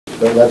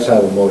So let's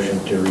have a motion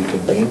to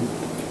reconvene.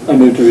 I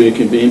move to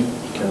reconvene.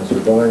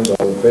 Councillor Barnes,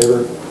 all in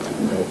favor?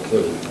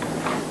 Okay.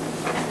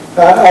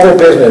 Other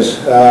business.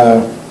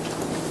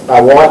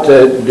 I want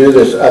to do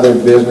this other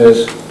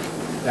business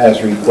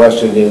as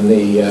requested in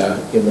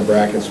the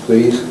brackets,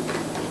 please.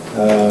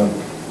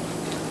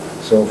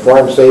 So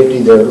farm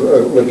safety, they're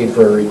looking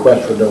for a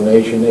request for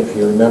donation. If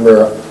you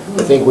remember,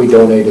 I think we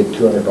donated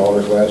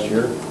 $200 last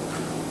year.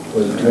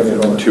 Was it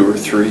 $200? 2 or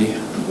 3.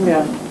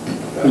 Yeah.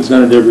 We've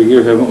done it every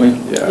year, haven't we?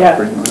 Yeah,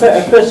 pretty much.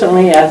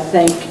 Personally, I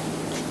think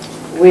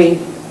we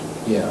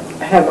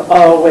have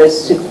always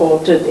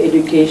supported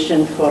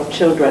education for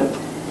children,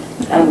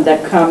 and they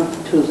come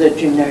to the to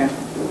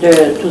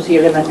the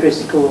elementary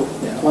school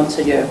once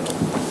a year.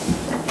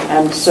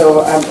 And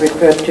so I'm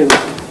prepared to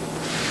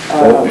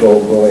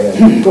go ahead.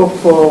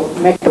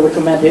 make a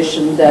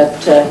recommendation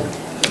that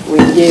we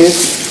give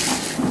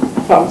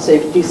Farm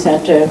Safety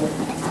Center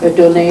a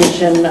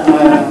donation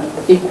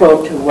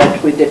equal to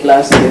what we did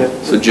last year.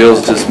 So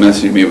Jill's just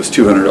messaged me, it was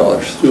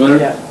 $200. 200?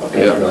 Yeah,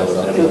 okay. Yeah.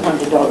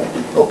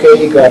 $200.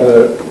 Okay, you got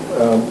a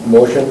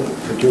motion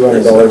for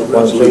 $200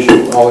 farm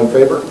station. All in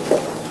favor?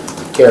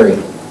 Carried.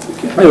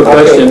 I have a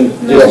question.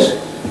 Yes.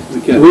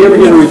 Do we ever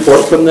get a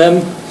report from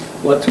them?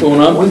 What's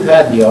going on? We've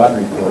had the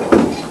odd report.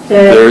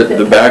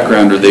 The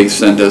backgrounder, they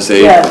sent us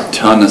a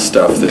ton of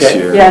stuff this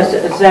year. Yes,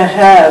 they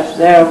have.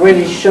 They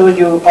really show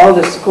you all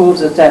the schools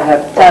that they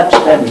have touched,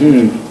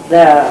 and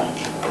there are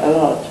a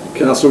lot.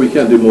 Councillor, we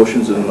can't do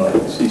motions in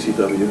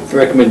CCW. It's a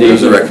recommendation.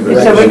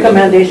 It's a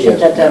recommendation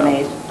that I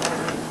made.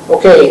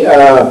 Okay,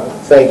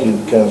 thank you,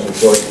 Councillor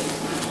Short.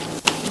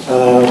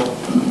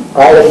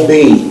 Item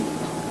B,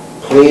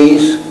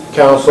 please,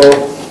 Council,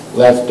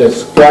 let's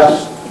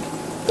discuss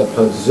the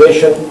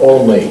position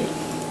only.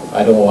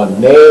 I don't want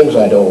names,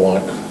 I don't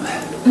want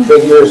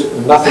figures,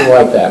 nothing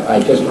like that. I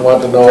just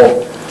want to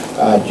know,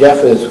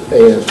 Jeff is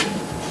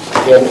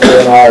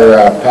in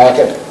our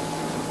packet,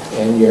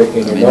 and in your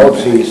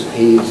notes,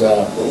 he's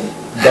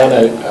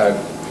done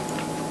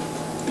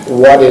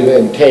what it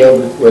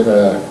entailed with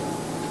a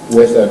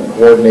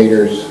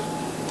coordinator's,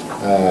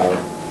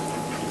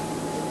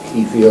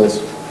 he feels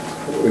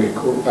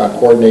a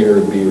coordinator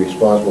would be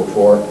responsible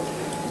for.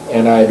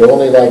 And I'd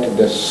only like to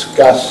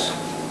discuss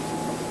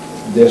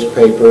this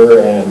paper,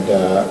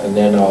 and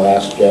then I'll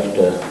ask Jeff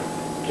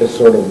to just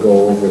sort of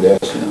go over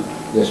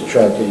this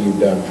chart that you've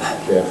done,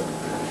 Jeff.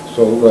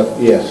 So,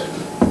 yes.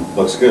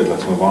 Looks good,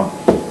 let's move on.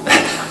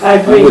 I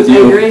agree with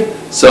you.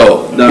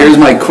 So, here's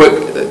my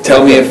quick,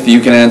 tell me if you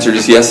can answer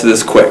just yes to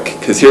this quick,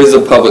 because here's the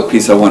public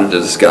piece I wanted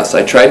to discuss.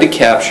 I tried to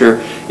capture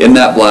in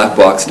that black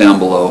box down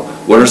below,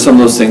 what are some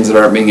of those things that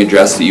aren't being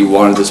addressed that you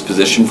wanted this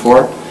position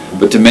for?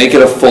 But to make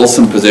it a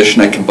fulsome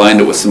position, I combined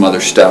it with some other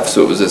stuff,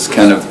 so it was this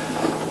kind of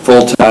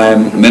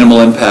full-time,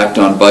 minimal impact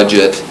on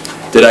budget.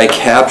 Did I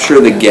capture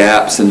the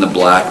gaps in the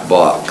black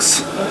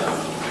box?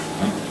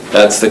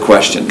 That's the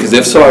question, because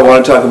if so, I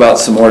want to talk about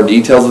some more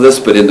details of this,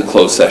 but in the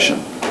closed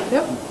session.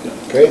 Yep.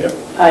 Okay.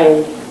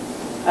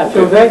 I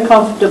feel very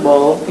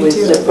comfortable with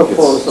the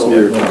proposal.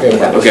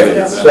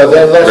 Okay. So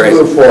then let's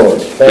move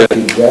forward. Thank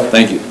you, Jeff.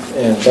 Thank you.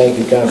 And thank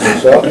you,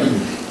 Councillor Selk.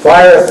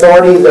 Fire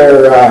Authority,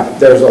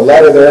 there's a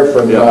letter there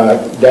from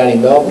Danny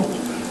Melton.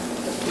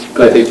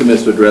 Could I take 2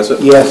 minutes to address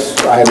it? Yes.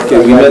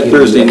 We met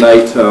Thursday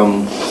night.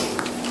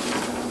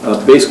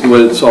 Basically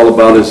what it's all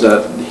about is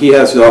that he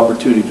has the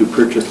opportunity to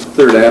purchase a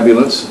 3rd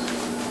ambulance,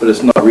 but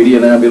it's not really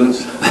an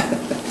ambulance.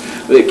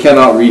 It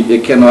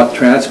cannot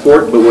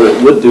transport, but what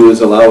it would do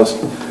is allow us,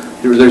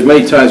 there's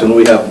many times when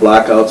we have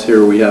blackouts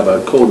here, we have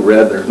a code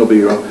red, there's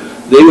nobody around.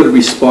 They would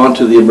respond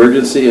to the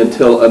emergency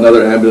until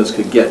another ambulance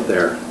could get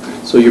there.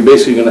 So you're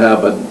basically going to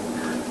have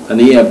an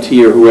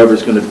EMT or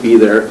whoever's going to be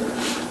there.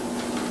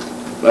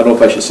 I don't know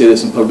if I should say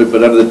this in public,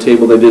 but under the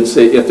table they did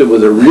say if it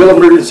was a real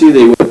emergency,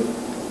 they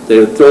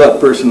would throw that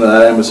person in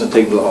that ambulance and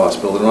take them to the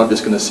hospital. They're not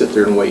just going to sit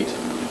there and wait.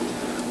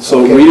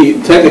 So really,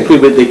 technically,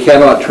 they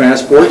cannot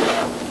transport,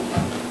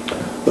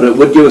 but it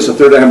would give us a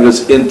 3rd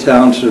ambulance in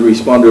town to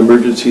respond to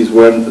emergencies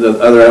when the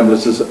other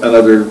ambulances and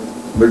other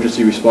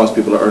emergency response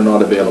people are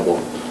not available.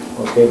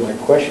 Okay, my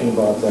question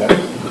about that,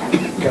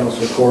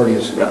 Councillor Cordy,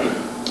 is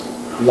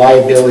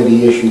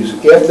liability issues.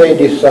 If they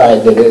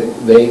decide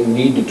that they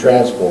need to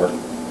transport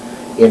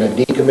in a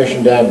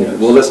decommissioned ambulance.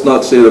 Well, let's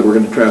not say that we're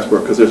going to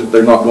transport, because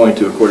they're not going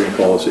to according to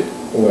policy.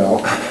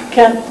 Well.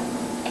 Can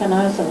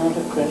I ask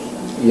another question?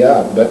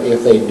 Yeah, but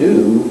if they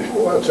do,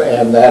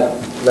 and that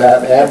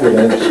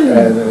ambulance,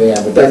 and they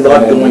have a they're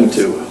not going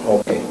to.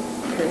 Okay.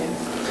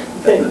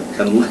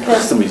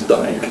 Unless somebody's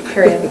dying.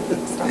 Period.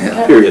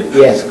 Period.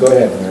 Yes, go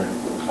ahead, Mayor.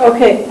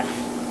 Okay.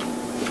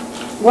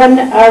 When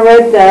I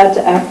read that,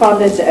 I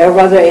found it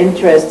rather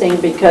interesting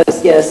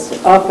because,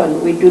 yes,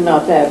 often we do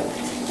not have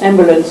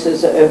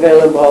ambulances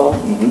available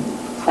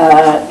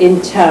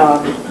in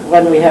town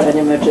when we have an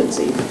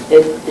emergency.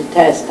 It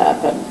has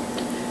happened.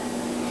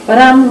 But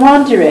I'm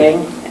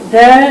wondering,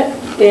 there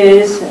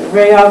is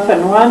very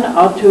often 1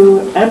 or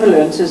 2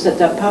 ambulances that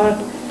are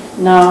parked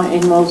now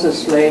in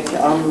Moses Lake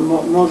on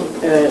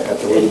at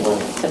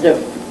the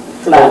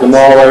flats. The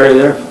mall area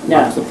there?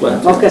 Yeah, The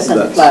flats. Moccasin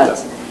That's-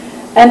 Flats.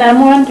 And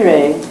I'm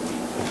wondering,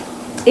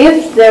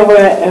 if there were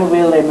a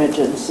real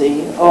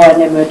emergency or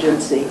an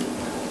emergency,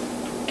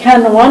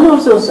 can one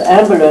of those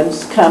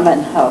ambulances come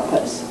and help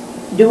us?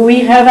 Do we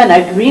have an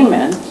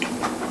agreement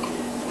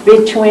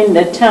between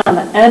the town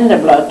and the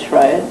blood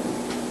tribe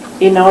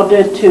in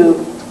order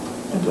to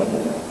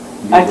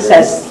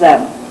access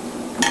them?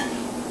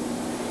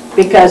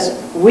 Because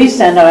we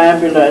sent our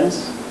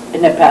ambulance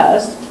in the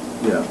past.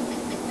 Yeah.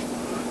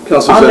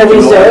 Councillor On the Selk, no, I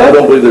reserve?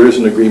 don't believe there is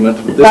an agreement.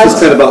 This is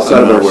kind of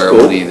outside I'm of not our aware of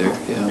one scope. either,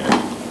 yeah.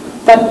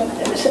 But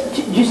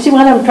do you see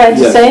what I'm trying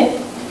to Yes. say?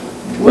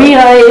 We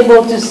are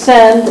able to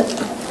send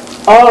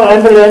all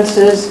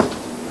ambulances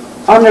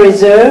on the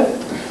reserve,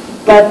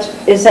 but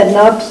is that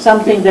not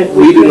something that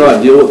we We do could-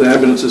 not deal with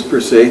ambulances per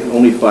se,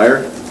 only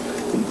fire.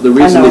 The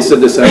reason know. they said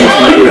this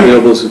ambulance might be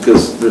available is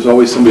because there's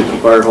always somebody at the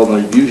fire hall,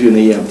 and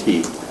usually an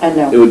EMT. I It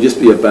know. would just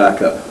be a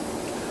backup.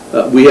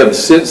 We have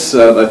since,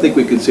 I think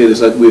we can say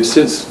this, we've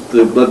since,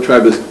 the blood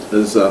tribe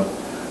has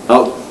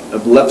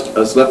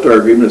left our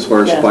agreement as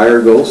far as Yeah. fire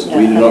goes. Yeah,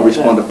 We do I not know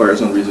respond that. to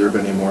fires on reserve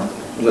anymore,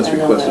 unless I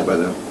know requested that. by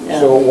them, Yeah.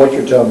 So what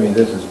you're telling me,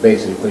 this is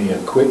basically an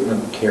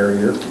equipment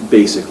carrier?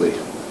 basically.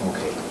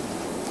 Okay.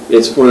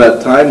 It's for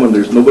that time when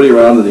there's nobody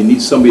around and they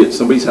need somebody at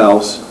somebody's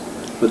house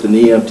with an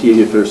EMT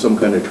if there's some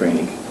kind of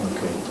training.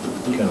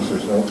 Okay. Councillor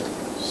Selk?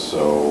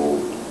 So,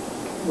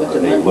 With are the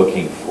they money.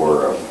 looking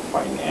for a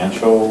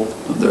financial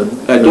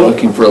They're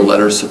looking for a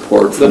letter of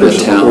support from the Letter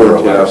of town. or a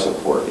support, letter yeah. of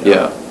support?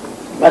 Yeah,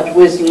 But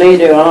with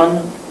later on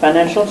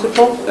financial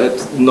support?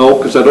 No,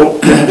 because I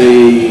don't think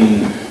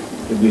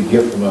It'd be a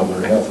gift from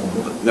Alberta Health.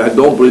 I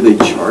don't believe they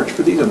charge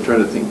for these. I'm trying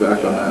to think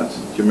back on that.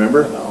 Do you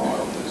remember? No, I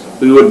don't think so.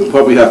 We would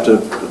probably have to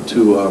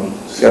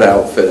gotta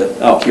outfit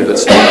it, Outfit keep it it.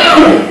 strong.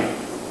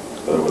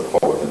 But it would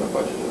fall within the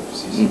budget of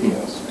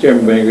CCDS.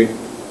 Chairman Bengry,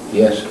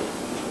 Yes?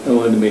 I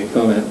wanted to make a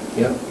comment.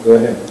 Yeah, go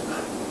ahead.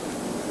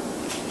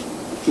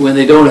 When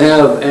they don't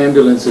have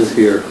ambulances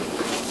here,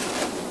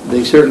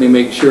 they certainly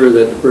make sure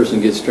that the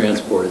person gets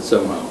transported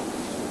somehow.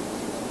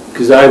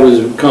 Because I was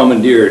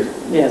commandeered,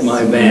 Yes.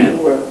 my van.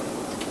 You were.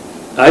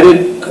 I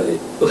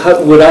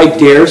didn't, would I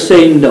dare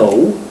say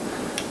no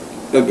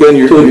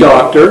Again, to a you're,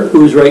 doctor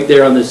who's right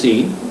there on the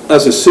scene?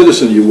 as a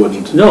citizen, you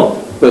wouldn't.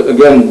 No. But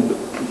again,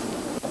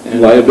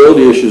 And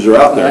liability issues are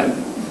out there.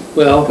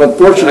 Well, But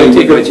fortunately, I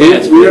take my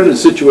chance. we're in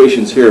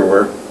situations here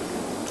where,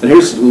 and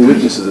here's the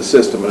weakness of the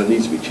system, and it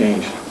needs to be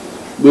changed.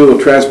 We will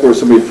transport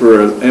somebody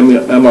for an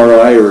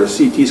MRI or a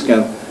CT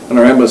scan, and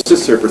our ambulance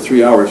sits there for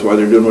 3 hours while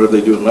they're doing whatever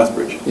they do in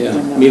Lethbridge. Yeah,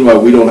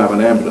 Meanwhile, we don't have an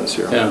ambulance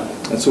here. yeah.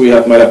 And so we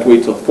might have to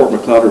wait till Fort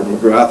McLeod or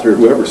McGrath or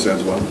whoever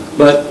sends one.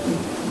 But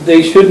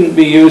they shouldn't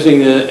be using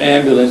the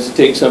ambulance to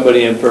take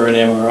somebody in for an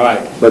MRI.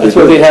 But That's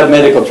they what do. they have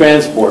medical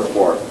transport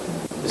for,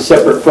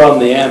 separate from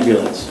the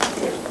ambulance.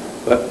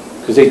 But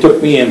Because they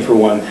took me in for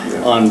one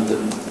on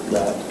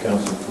that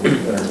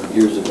Councillor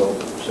years ago.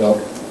 Selk?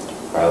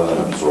 Rather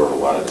than absorb a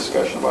lot of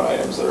discussion about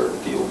items that are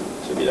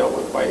to be dealt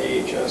with by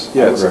AHS.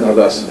 Yeah, I would it's not recommend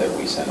us. that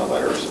we send a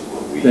letter of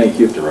support. We Thank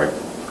you. direct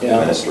Yeah.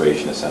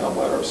 administration to send a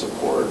letter of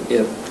support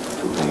Yep.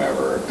 to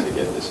whomever to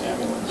get this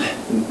ambulance.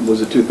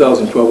 was it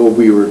 2012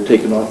 we were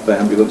taken off the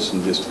ambulance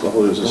and just,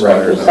 oh, there's a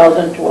Right. fire.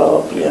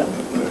 2012, yeah.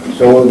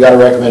 So we've got a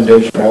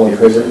recommendation, all in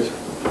favor?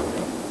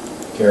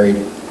 Carried.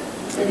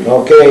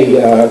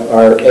 Okay,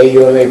 our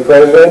AUMA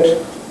president,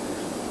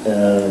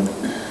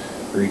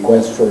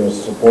 request for a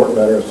support,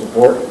 letter of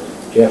support.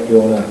 Jeff, do you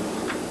want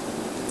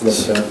to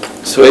look at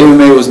that? So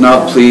AUMA was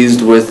not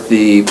pleased with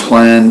the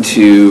plan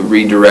to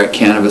redirect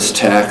cannabis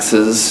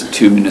taxes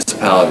to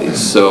municipalities.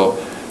 So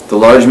the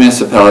large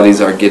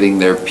municipalities are getting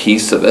their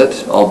piece of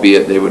it,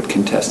 albeit they would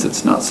contest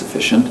it's not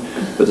sufficient,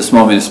 but the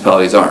small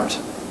municipalities aren't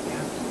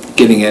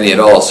getting any at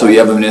all. So you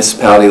have a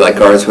municipality like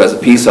ours who has a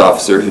peace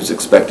officer who's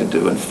expected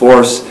to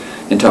enforce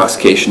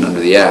intoxication under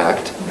the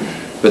Act,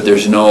 but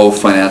there's no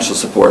financial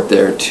support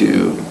there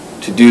to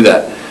do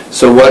that.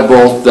 So what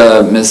both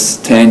Ms.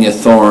 Tanya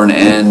Thorne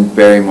and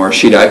Barry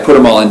Morishita, I put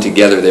them all in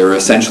together, they were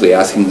essentially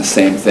asking the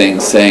same thing,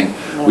 saying,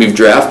 we've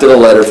drafted a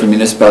letter for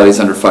municipalities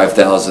under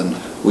 5,000,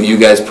 will you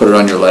guys put it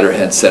on your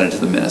letterhead, send it to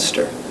the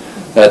minister?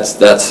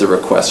 That's the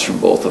request from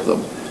both of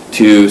them,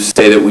 to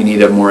say that we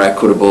need a more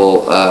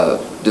equitable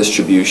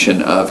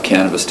distribution of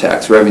cannabis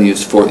tax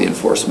revenues for the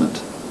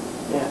enforcement.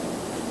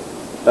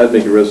 I'd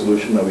make a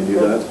resolution that we do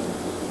that.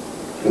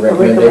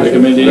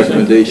 Recommendation?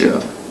 Recommendation. Yeah.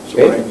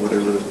 Sorry,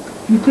 whatever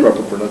the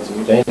proper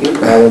pronunciation. Thank you.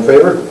 All in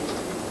favor?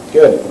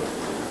 Good.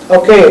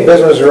 Okay,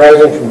 business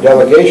arising from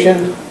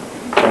delegation.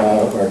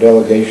 Our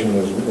delegation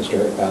was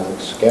Mr.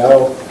 Alex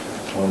Scow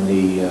on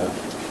the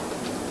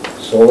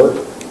solar.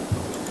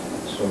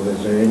 So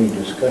is there any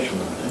discussion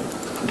on that?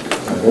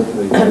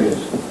 Hopefully there is.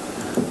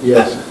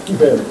 Yes.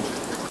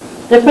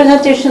 The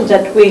presentation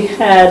that we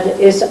had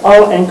is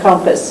all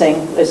encompassing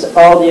with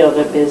all the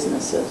other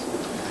businesses.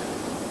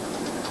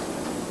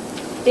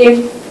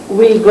 If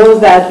we go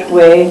that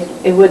way,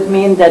 it would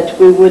mean that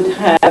we would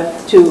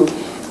have to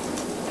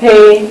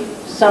pay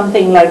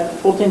something like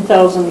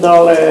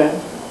 $14,000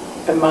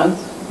 a month,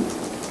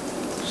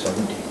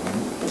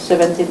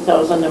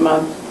 70,000 a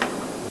month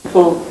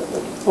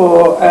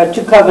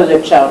to cover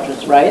the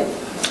charges, right?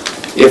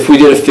 If we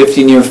did a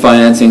 15-year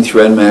financing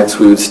through NMAX,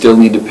 we would still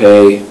need to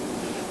pay,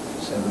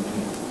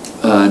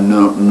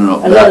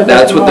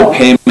 that's what the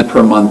payment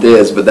per month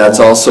is, but that's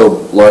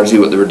also largely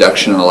what the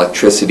reduction in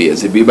electricity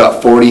is. It'd be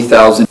about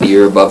 40,000 a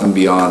year above and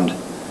beyond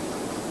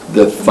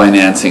the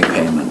financing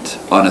payment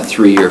on a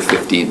 3-year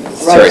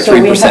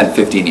 3%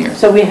 15 year.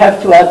 So we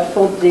have to add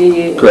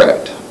 40.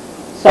 Correct.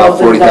 About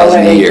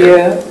 $40,000 a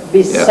year.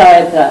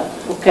 Beside that,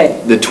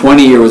 okay. The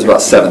 20 year was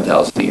about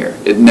 7,000 a year.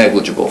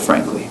 Negligible,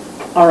 frankly.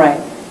 All right.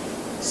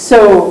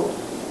 So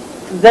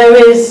there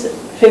is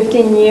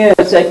 15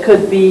 years, there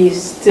could be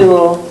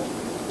still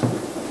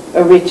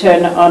a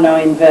return on our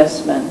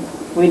investment.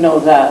 We know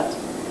that.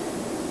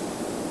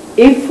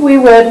 If we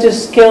were to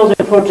scale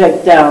the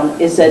project down,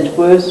 is that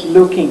worth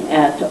looking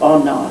at or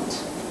not?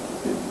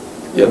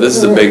 Yeah, this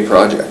is a big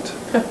project,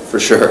 for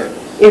sure.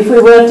 If we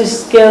were to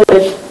scale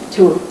it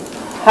to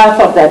half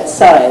of that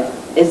size,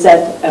 is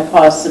that a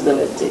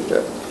possibility?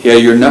 Yeah,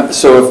 you're not,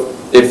 so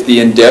if the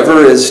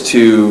endeavor is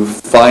to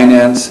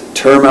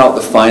term out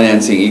the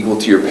financing equal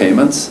to your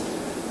payments,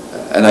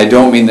 and I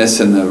don't mean this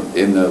in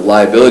the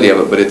liability of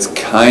it, but it's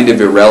kind of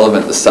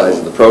irrelevant the size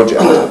of the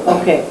project.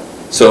 Okay.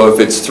 So if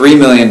it's $3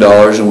 million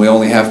and we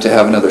only have to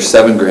have another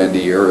 $7 grand a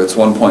year, or it's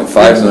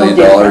 $1.5 million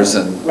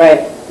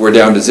and we're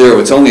down to zero,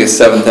 it's only a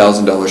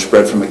 $7,000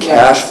 spread from a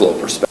cash flow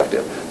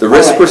perspective. The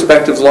risk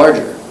perspective's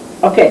larger.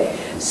 Okay,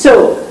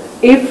 so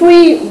if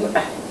we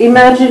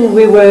imagine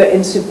we were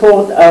in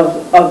support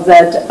of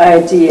that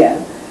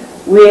idea,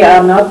 we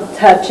are not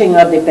touching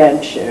our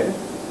debenture.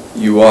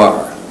 You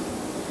are.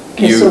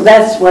 Okay, so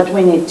that's what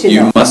we need to know.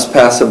 You must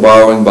pass a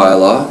borrowing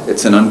bylaw.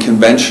 It's an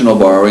unconventional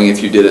borrowing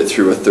if you did it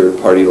through a third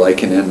party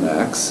like an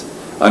NMAX.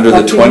 Under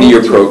the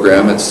 20-year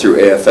program, it's through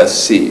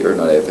AFSC, or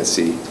not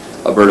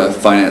AFSC, Alberta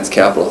Finance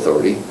Capital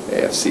Authority,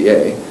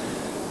 AFCA,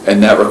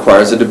 and that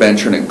requires a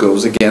debenture and it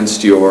goes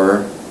against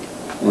your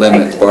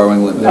limit,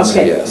 borrowing limits,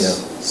 okay. Yes.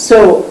 Yeah.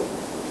 So,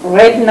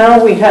 right now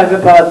we have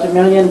about $1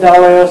 million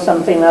or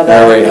something like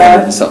that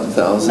left. Something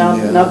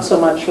thousand, not so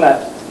much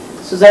left.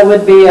 So that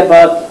would be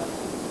about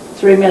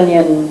 $3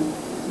 million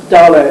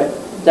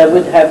that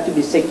would have to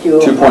be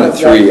secured.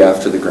 2.3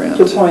 after the grant.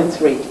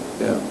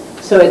 2.3. Yeah.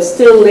 So it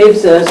still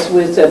leaves us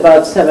with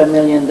about $7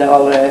 million.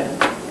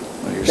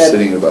 Well, you're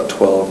sitting at about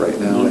 12 right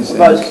now, I think.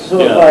 About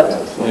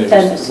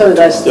 10, so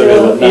that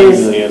still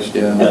is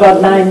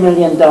about $9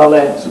 million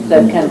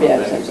that can be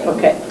accessed.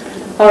 Okay.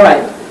 All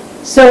right.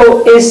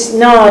 So it's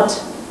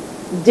not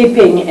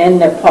dipping in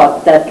the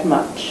pot that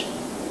much.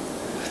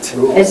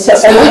 It's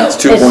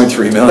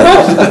 2.3 million.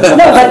 No,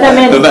 but I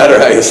mean, no matter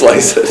how you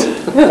slice it.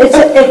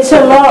 It's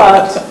a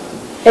lot.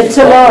 It's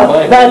a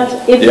lot.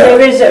 But if there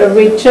is a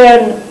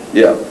return,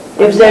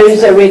 if there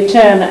is a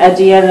return at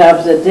the end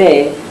of the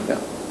day,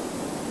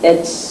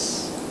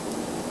 it's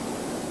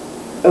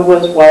a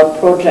worthwhile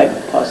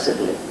project,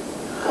 possibly.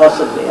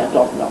 Possibly, I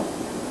don't know.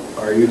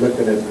 Are you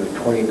looking at the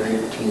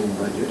 2019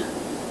 budget?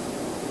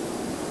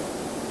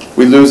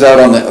 We lose out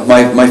on the,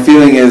 my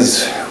feeling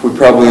is we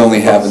probably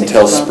only have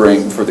until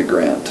spring for the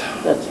grant.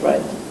 That's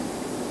right.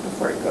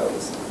 Before it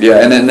goes. Yeah,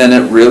 and then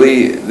it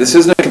really, this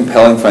isn't a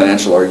compelling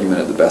financial argument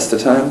at the best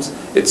of times.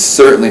 It's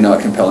certainly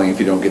not compelling if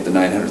you don't get the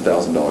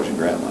 $900,000 in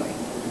grant money.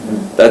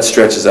 Mm-hmm. That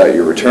stretches out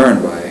your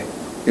return by,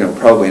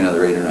 probably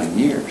another 8 or 9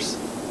 years.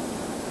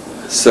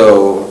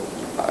 So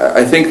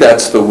I think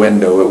that's the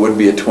window. It would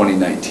be a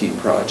 2019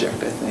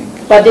 project, I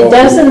think. But it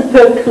doesn't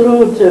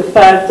preclude the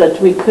fact that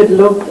we could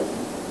look,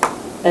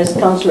 as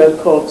Councillor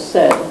Court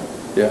said,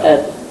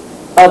 at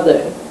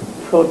other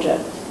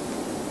projects.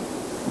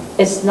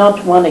 It's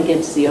not one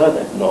against the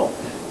other. No.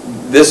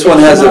 This one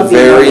has a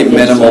very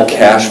minimal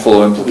cash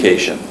flow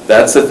implication.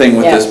 That's the thing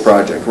with this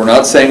project. We're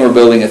not saying we're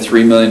building a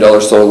 $3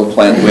 million solar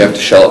plant that we have to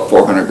shell out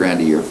 400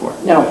 grand a year for.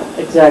 No,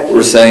 exactly.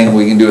 We're saying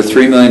we can do a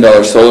 $3 million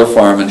solar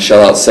farm and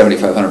shell out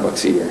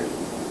 $7,500 a year.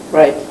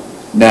 Right.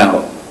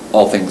 Now,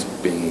 all things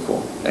being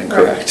equal and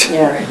correct.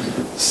 Yeah.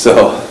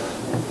 So.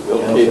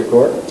 Okay,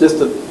 just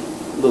a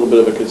little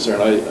bit of a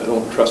concern. I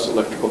don't trust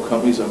electrical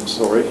companies, I'm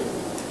sorry.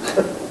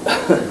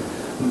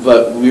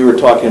 But we were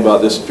talking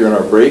about this during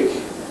our break,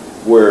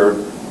 where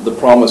the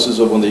promises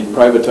of when they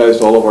privatized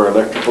all of our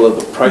electrical,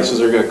 the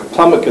prices are going to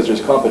plummet because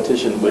there's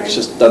competition, which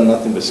just done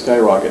nothing but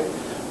skyrocket.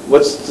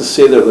 What's to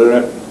say that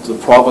the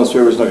province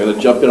here is not going to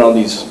jump in on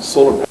these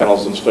solar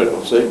panels and start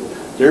to say,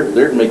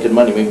 they're making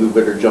money, maybe we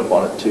better jump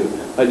on it too.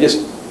 I'm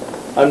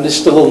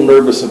just a little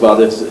nervous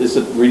about it. Is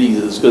it really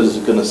as good as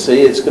it's going to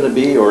say it's going to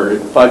be, or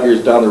 5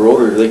 years down the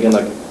road, are they going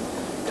to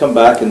come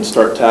back and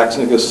start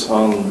taxing us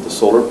on the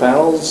solar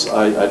panels?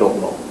 I don't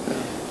know.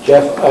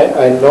 Jeff,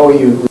 I know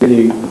you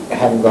really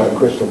haven't got a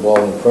crystal ball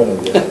in front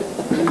of you,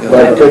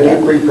 but could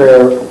you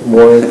prepare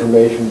more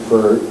information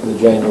for the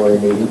January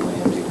meeting?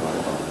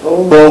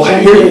 Well,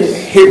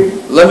 here,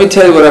 let me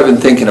tell you what I've been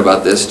thinking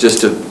about this,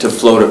 just to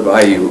float it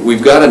by you.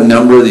 We've got a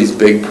number of these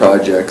big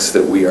projects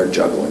that we are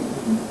juggling.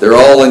 They're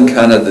all in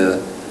kind of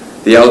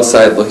the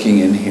outside looking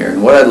in here,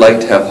 and what I'd like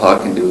to have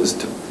Hawken do is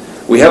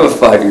we have a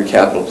 5-year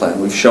capital plan.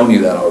 We've shown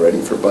you that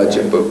already for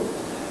budget, but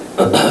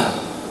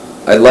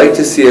I'd like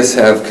to see us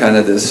have kind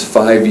of this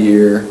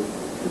 5-year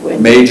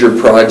major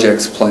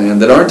projects plan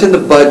that aren't in the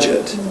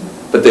budget,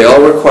 but they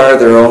all require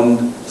their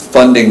own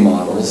funding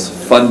models,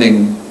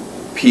 funding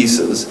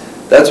pieces.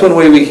 That's one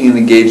way we can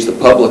engage the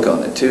public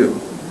on it too,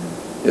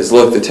 is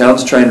look, the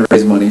town's trying to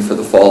raise money for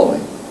the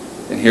following,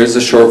 and here's the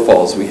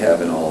shortfalls we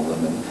have in all of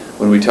them. And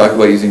when we talk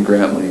about using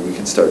grant money, we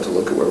can start to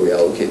look at where we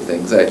allocate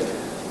things.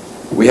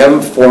 We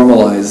haven't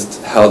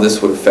formalized how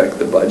this would affect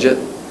the budget,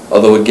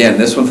 although again,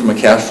 this one from a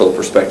cash flow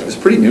perspective is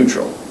pretty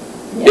neutral.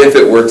 Yeah. If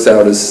it works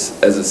out as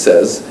it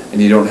says,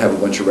 and you don't have a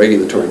bunch of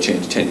regulatory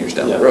change 10 years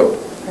down the road.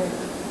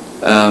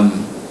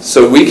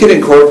 So we could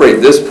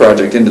incorporate this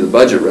project into the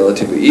budget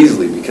relatively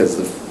easily because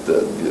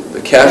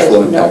the cash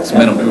flow impact's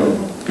minimal.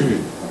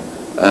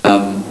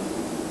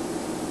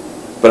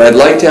 But I'd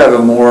like to have a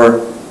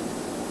more,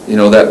 you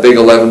know, that big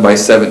 11 by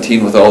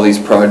 17 with all these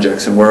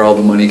projects and where all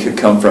the money could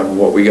come from and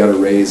what we got to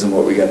raise and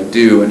what we got to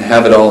do, and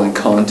have it all in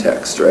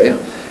context, right?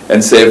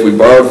 And say if we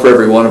borrow for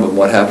every one of them,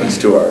 what happens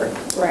to our...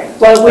 Right.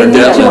 Well, we need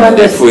to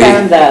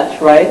understand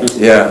that, right?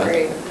 Yeah.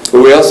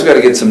 But we also got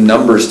to get some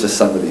numbers to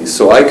some of these.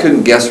 So I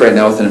couldn't guess right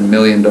now within $1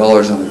 million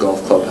on the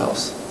golf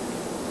clubhouse.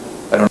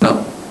 I don't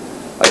know.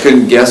 I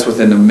couldn't guess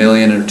within $1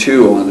 million or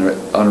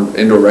 $2 on an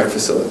indoor rec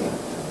facility.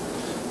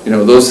 You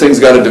know, those things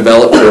got to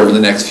develop over the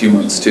next few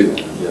months too.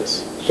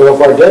 Yes. So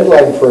if our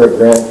deadline for a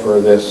grant for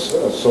this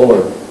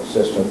solar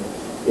system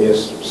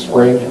is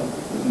spring,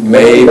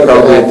 May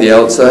probably at the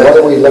outside. What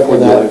are we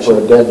looking at for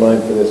a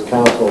deadline for this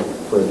council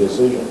for a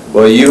decision?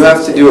 Well, you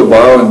have to do a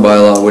borrowing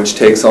bylaw, which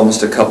takes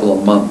almost a couple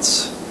of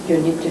months. You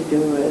need to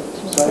do it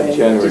by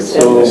January.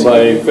 December. So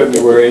by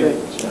February,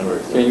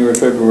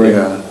 February.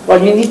 Yeah.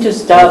 Well, you need to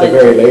start At the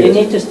very it. You latest.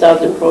 need to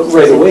start the process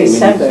Right in away, we need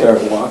to December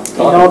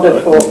start in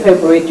order for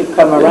February to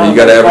come around. You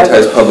got to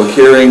advertise public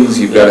hearings.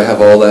 You've got to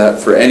have all that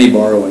for any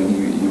borrowing.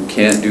 You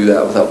can't do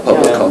that without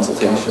public Yeah.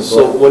 consultation.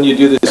 So when you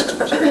do this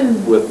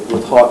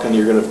with Hawken,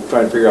 you're going to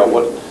try and figure out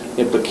what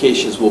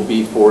implications will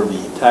be for the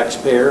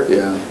taxpayer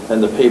Yeah.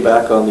 and the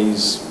payback on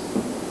these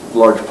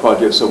large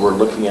projects that we're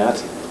looking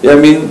at. Yeah, I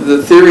mean,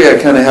 the theory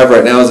I kind of have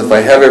right now is if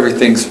I have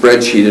everything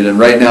spreadsheeted, and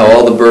right now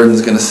all the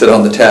burden's going to sit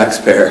on the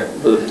taxpayer.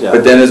 Yeah.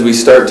 But then as we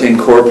start to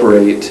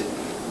incorporate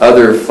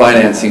other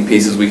financing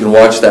pieces, we can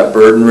watch that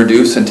burden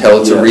reduce until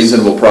it's a Yes.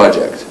 reasonable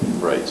project.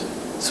 Right.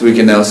 So we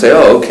can now say,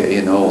 oh, okay,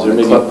 you know. Is there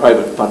maybe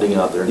private funding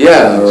out there?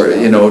 Yeah, or,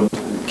 you know,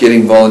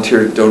 getting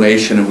volunteer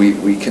donation, and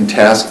we can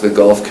task the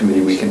golf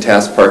committee, we can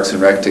task Parks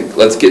and Rec to,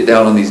 let's get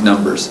down on these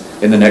numbers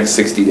in the next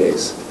 60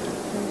 days.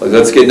 Like,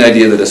 let's get an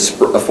idea that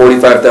a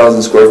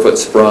 45,000 square foot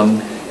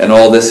sprung and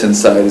all this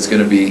inside is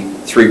going to be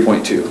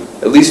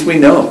 3.2. At least we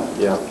know.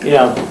 Yeah.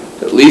 Yeah.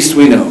 At least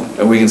we know,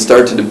 and we can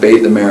start to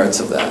debate the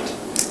merits of that.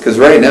 Because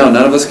right now,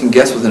 none of us can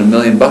guess within $1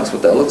 million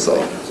what that looks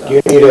like. Do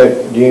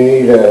you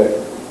need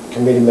a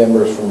committee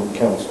members from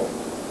council?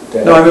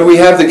 No, I mean, we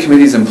have the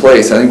committees in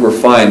place. I think we're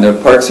fine. The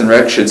Parks and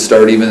Rec should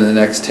start even in the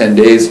next 10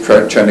 days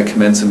trying to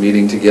commence a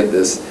meeting to get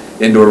this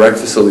indoor rec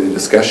facility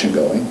discussion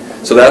going.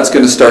 So that's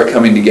going to start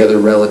coming together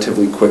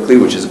relatively quickly,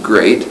 which is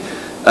great.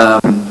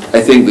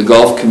 I think the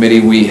golf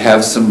committee, we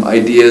have some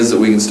ideas that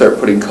we can start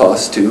putting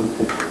costs to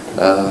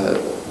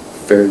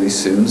fairly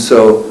soon.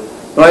 So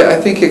I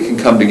think it can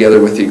come together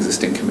with the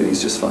existing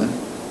committees just fine.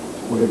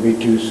 Would it be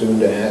too soon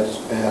to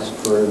ask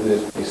for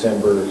this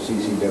December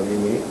CCW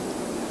meeting?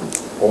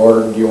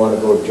 Or do you want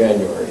to go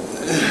January?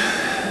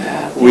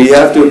 We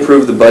have to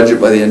approve the budget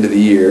by the end of the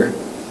year.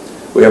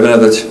 We have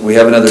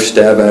another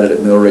stab at it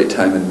at mill rate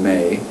time in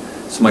May.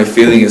 So my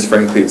feeling is,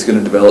 frankly, it's going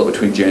to develop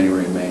between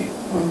January and May.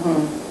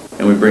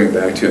 And we bring it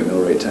back to you at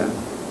mill rate time.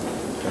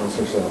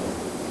 Councillor Selk.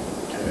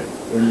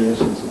 In the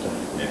essence of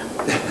time.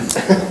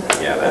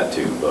 Yeah. Yeah, that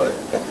too, but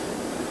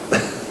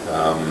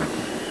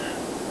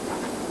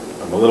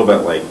I'm a little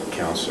bit like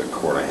Councillor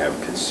Court. I have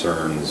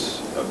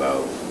concerns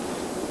about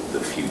the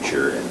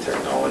future and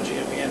technology,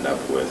 and we end up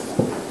with,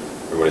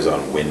 everybody's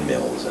on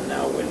windmills, and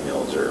now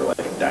windmills are like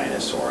a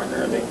dinosaur and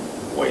they're a big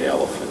white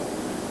elephant.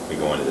 We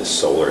go into this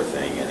solar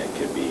thing and it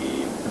could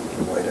be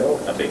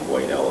a big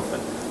white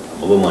elephant.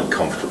 I'm a little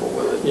uncomfortable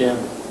with it. Yeah.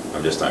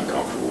 I'm just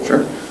uncomfortable with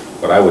Sure. it.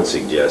 What I would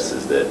suggest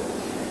is that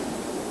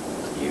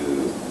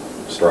you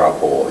straw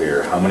poll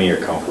here, how many are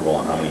comfortable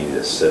and how many need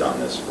to sit on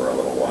this for a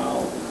little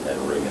while and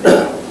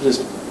ruminate?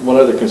 Just one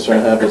other concern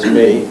I have is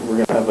May, we're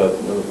going to have a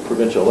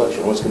provincial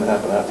election. What's going to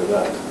happen after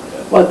that?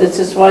 Well, this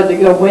is why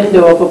your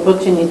window of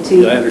opportunity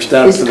Yeah, I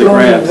understand is for the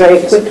closing grant. very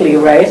quickly,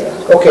 right?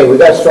 Okay, we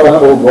got straw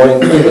poll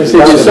going. See,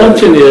 the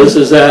assumption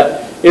is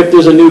that if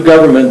there's a new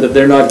government, that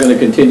they're not going to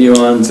continue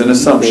on. It's an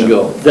assumption.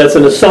 Bingo. That's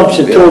an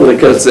assumption Yeah, totally,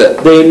 because that's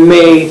it. they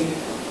may,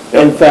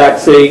 in fact,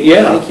 say,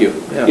 yeah. Thank you.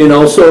 Yeah. You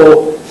know,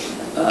 so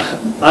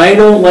I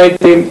don't like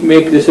to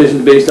make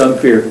decisions based on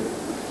fear.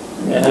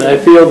 And I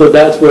feel that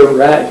that's where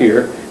we're at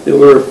here, that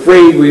we're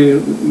afraid we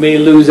may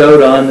lose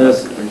out on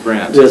this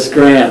Grant.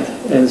 grant.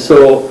 And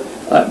so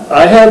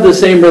I have the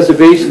same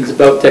reservations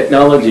about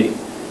technology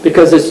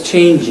because it's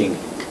changing.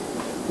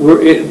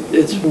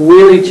 it's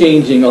really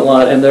changing a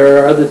lot, and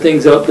there are other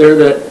things out there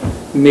that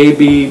may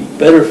be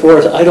better for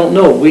us. I don't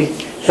know. We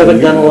haven't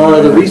done a lot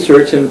of the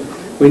research, and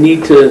we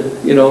need to,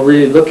 you know,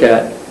 really look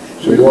at.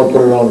 So you want to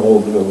put it on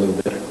hold a little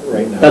bit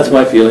right now? That's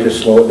my feeling.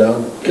 Just slow it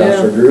down?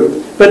 Councillor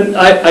Drew? But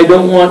I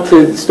don't want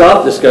to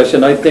stop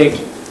discussion. I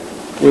think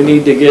we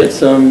need to get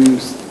some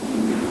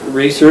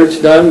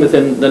research done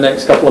within the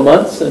next couple of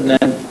months, and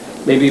then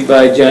maybe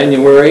by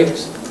January,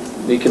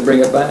 we can bring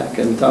it back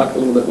and talk a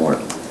little bit more.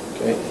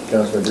 Okay,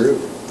 Councillor Drew?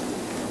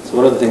 So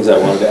one of the things I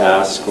wanted to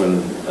ask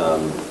when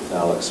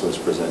Alex was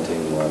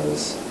presenting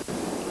was,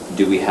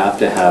 do we have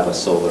to have a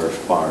solar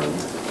farm,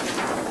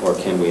 or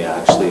can we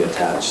actually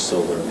attach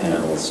solar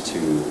panels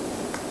to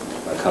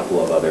a couple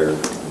of other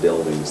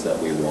buildings that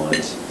we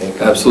want?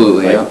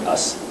 Absolutely, Like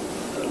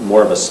yeah.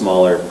 more of a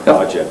smaller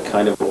project,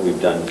 kind of what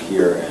we've done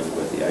here and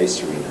with the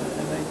ice arena.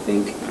 And I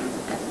think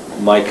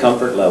my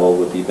comfort level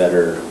would be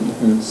better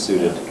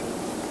suited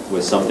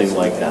with something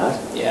like that.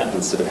 Yeah.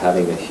 Instead of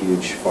having a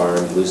huge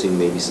farm, losing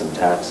maybe some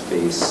tax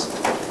base,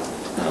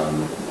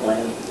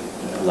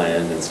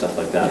 land and stuff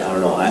like that. I don't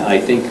know. I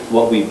think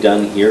what we've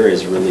done here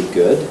is really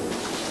good,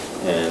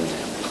 and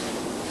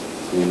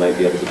we might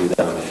be able to do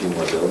that on a few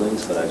more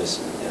buildings, but I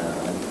just,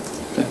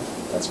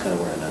 that's kind of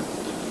where I'm at.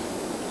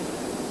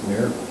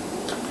 Mayor?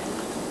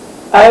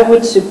 I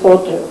would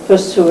support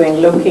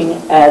pursuing, looking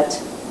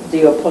at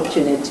the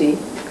opportunity,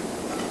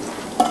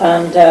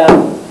 and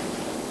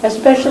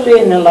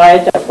especially in the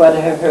light of what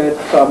I heard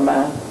from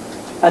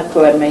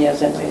ATCO and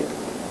Mayors and Reed.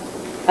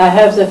 I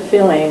have the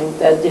feeling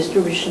that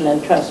distribution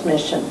and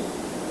transmission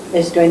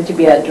is going to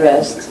be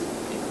addressed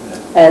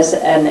as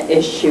an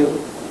issue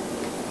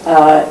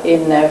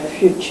in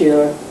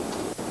future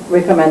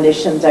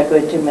recommendations are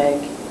going to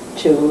make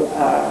to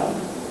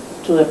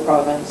the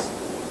province.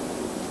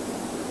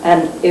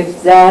 And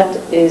if that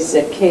is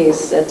the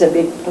case, that the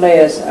big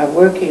players are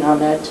working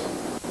on it,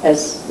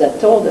 as they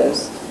told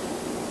us,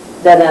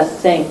 then I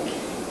think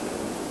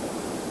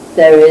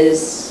there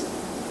is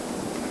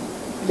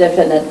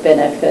definite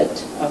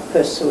benefit of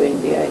pursuing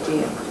the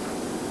idea.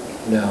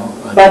 No.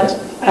 But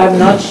I'm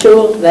not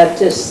sure that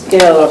the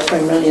scale of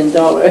 $3 million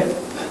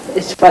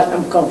is what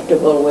I'm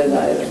comfortable with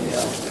either.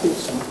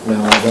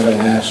 Now, I've got to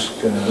ask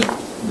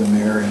the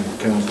mayor and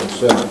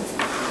Councillor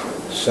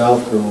Selk.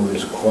 South Grove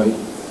is quite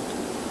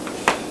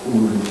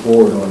moving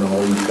forward on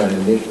all these kind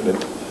of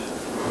initiatives.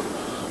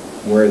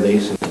 Where are they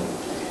sitting?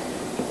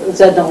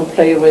 They don't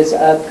play with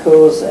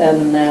ATCOs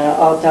and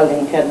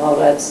Altalink and all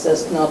that.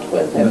 That's not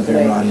what they But play.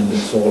 they're not into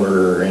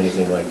solar or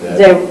anything like that?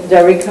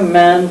 They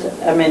recommend,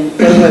 I mean,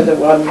 they were the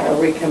one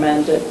who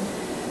recommended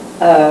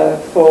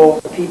for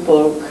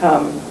people who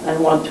come and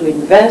want to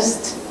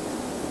invest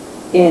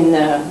in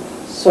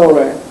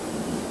solar.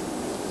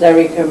 They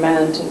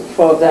recommend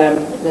for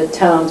them, the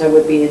towns that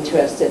would be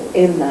interested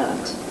in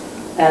that,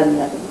 and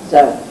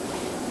the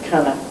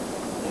kind of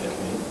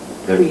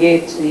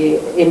create the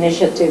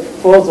initiative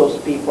for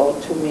those people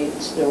to meet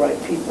the right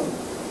people.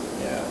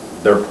 Yeah,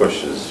 their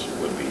pushes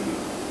would be,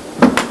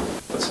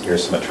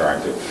 here's some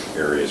attractive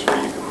areas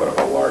where you could put up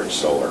a large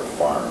solar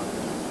farm,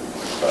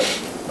 but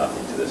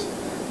nothing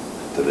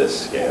to this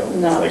scale.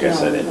 Like I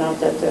said, not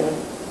that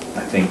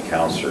I think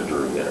Councillor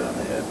Drew hit it on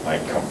the head. My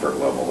comfort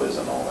level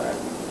isn't all that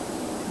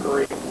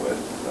great with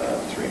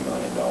 $3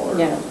 million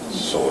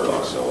solar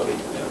facility.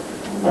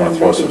 I want to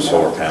throw some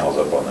solar panels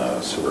up on the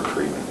sewer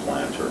treatment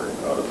plant or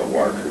out of the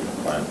water treatment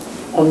plant.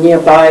 or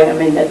nearby. I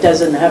mean, it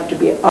doesn't have to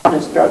be on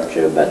a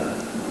structure, but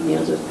near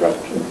the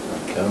structure.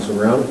 Councillor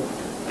Brown?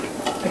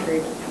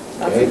 Agreed.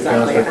 That's Okay,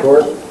 exactly Councillor it.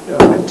 Court?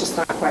 I'm just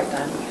not quite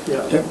done.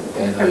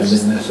 And I'm in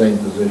the same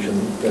position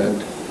that,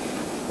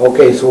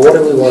 okay, so what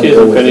do we want She to do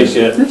hasn't with finished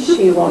this? yet.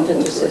 She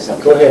wanted to say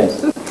something. Go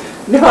ahead.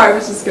 No, I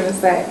was just gonna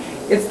say,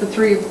 it's the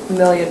 $3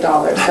 million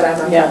that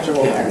I'm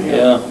uncomfortable with.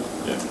 Yeah.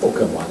 Oh,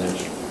 come on,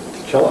 that's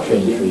chump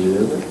change for you,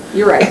 isn't it?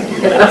 You're right.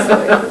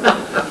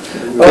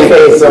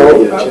 Okay,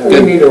 so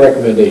we need a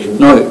recommendation.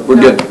 No, we're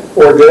good.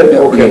 We're good? Yeah,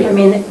 we're Okay. I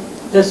mean,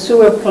 the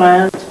sewer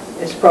plant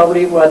is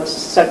probably what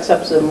sucks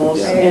up the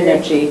most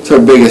energy. It's our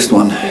biggest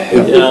one.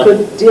 If we Yeah.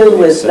 could deal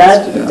with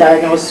that Yeah.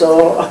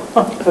 dinosaur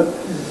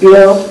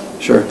bill,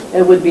 Sure.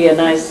 it would be a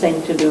nice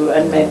thing to do,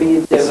 and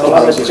maybe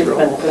develop a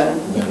treatment plant.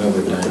 That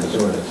other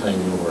dinosaur that's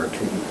hanging over our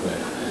treatment plant.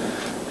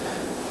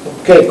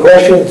 Okay,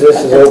 questions?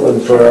 This is open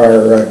for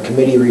our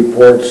committee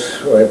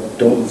reports. I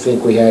don't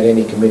think we had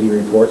any committee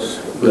reports.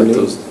 We have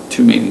those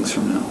 2 meetings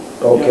from now.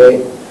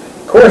 Okay.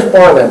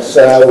 Correspondence,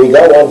 we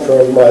got one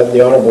from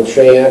the Honorable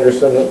Shay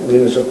Anderson of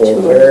Municipal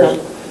Affairs,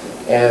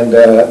 and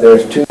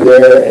there's 2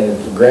 there, and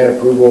it's grant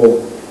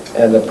approval,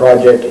 and the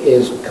project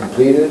is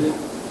completed.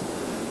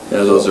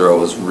 Yeah, those are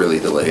always really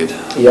delayed.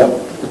 Yep.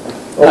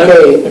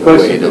 Okay. Of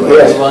course,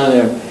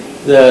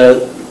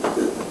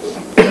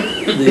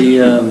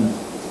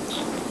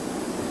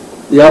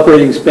 the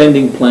operating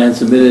spending plan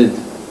submitted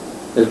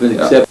has been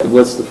Yeah. accepted.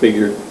 What's the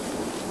figure?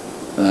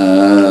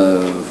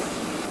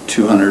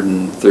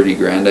 230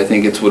 grand. I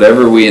think it's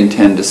whatever we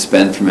intend to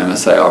spend from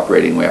MSI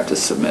operating, we have to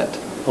submit.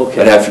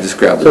 Okay. I'd have to just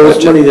grab the So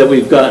it's money budget. that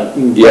we've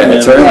gotten. Yeah,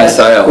 it's already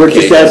SI We're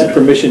just allocation. asking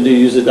permission to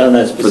use it on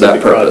that For that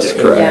specific purpose,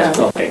 project. correct.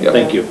 Yeah. Okay, Yep.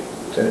 thank you.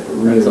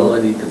 That's all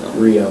I need to know.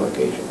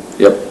 Reallocation.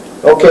 Yep.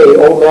 Okay,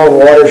 Old Mountain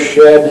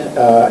Watershed,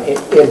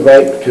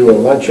 invite to a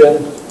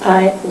luncheon.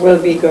 I will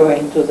be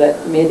going to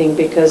that meeting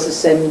because the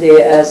same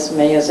day as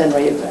Mayor's and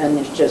Rave, and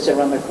it's just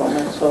around the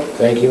corner, so.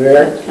 Thank you, Mayor.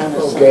 That kind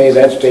of Okay, sounds-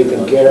 that's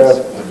taken care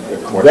of.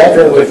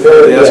 Veterans Are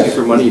Affairs, they asking yes.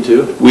 for money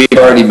too? We've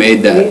already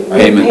made that We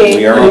payment. paid-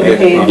 We already we paid.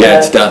 paid Yeah, that.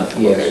 it's done.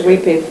 Yes. We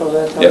paid for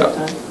that all Yeah. the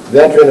time.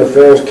 Veteran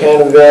Affairs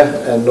Canada,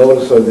 a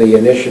notice of the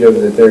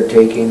initiative that they're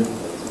taking.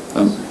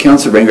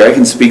 Councillor Bengry, I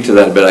can speak to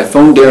that a bit. I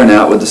phoned Darren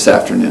Atwood this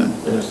afternoon.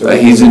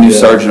 He's a new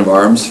Sergeant of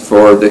Arms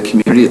for the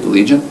community at the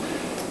Legion.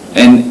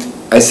 And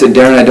I said,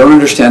 Darren, I don't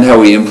understand how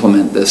we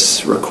implement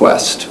this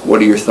request.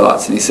 What are your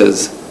thoughts? And he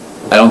says,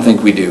 I don't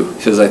think we do.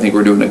 He says, I think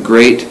we're doing a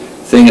great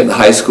thing at the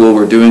high school.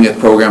 We're doing a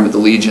program at the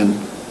Legion.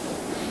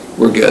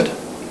 We're good.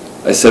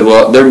 I said,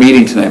 well, they're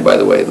meeting tonight, by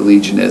the way, the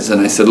Legion is. And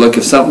I said, look,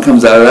 if something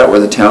comes out of that where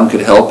the town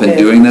could help in Okay.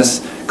 doing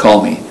this,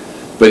 call me.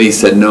 But he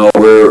said, no,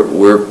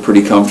 we're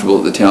pretty comfortable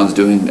that the town's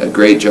doing a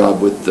great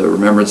job with the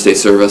Remembrance Day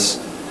service,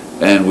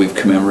 and we've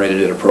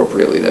commemorated it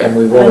appropriately And there.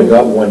 we've only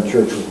got one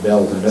church with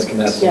bells in it, and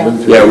that's the Yeah.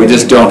 Lutheran. Yeah, we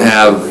just don't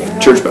have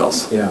church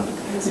bells. Yeah.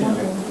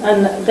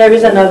 And there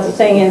is another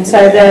thing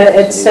inside there,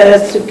 it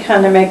says to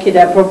kind of make it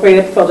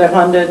appropriate for the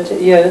 100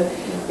 year.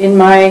 In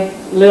my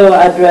little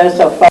address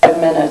of 5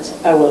 minutes,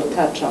 I will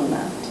touch on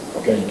that.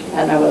 Okay.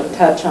 And I will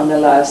touch on the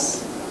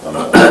last,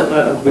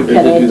 We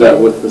did do that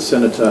with the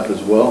cenotaph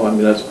as well. I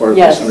mean, that's part of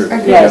Yes, this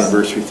 100th yes.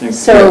 anniversary thing.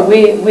 so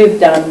we've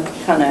done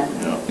kind of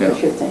Yeah. a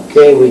few things.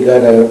 Okay, we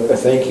got a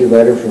thank you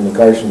letter from the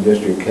Carson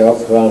District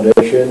Health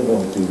Foundation.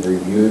 Once we've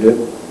reviewed it,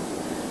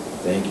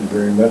 thank you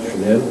very much for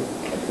them.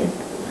 I think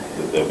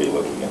that they'll be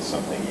looking at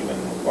something even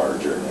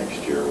larger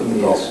next year with the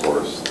Yes. golf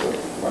course, the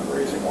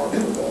fundraising more for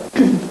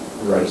the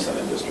Right. Carson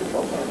and District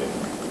Health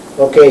Foundation.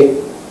 Okay,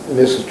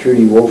 Mrs.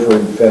 Trudy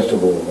Wolford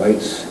Festival of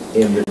Lights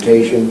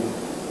invitation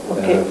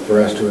Okay.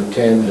 for us to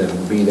attend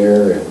and be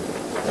there. And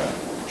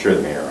Sure,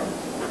 the mayor.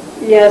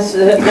 Yes,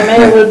 the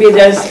mayor will be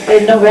there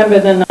in November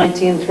the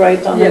 19th,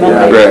 right, on the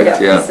Monday?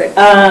 Correct, yeah. Sick.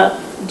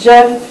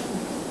 Jeff,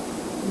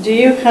 do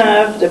you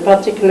have the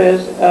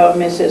particulars of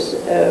Mrs.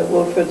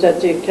 Wolford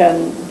that you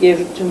can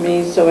give to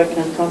me so I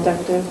can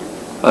contact her?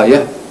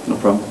 Yeah, no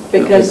problem.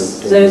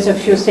 Because there's a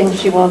few things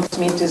she wants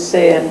me to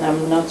say and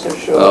I'm not so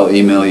sure. I'll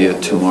email you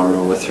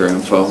tomorrow with her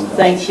info.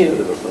 Thank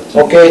you.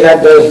 okay,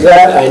 that does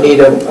that. I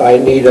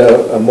need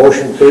a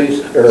motion,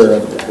 please,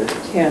 or,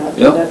 Yeah, I'll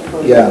do Yep. that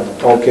for you. yeah,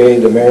 okay,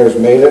 the mayor's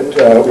made it.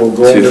 We'll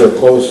go into a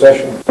closed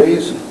session,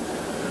 please.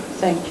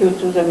 Thank you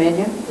to the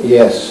mayor.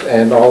 Yes,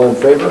 and all in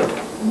favor?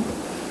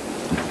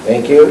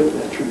 Thank you.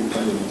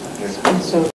 And so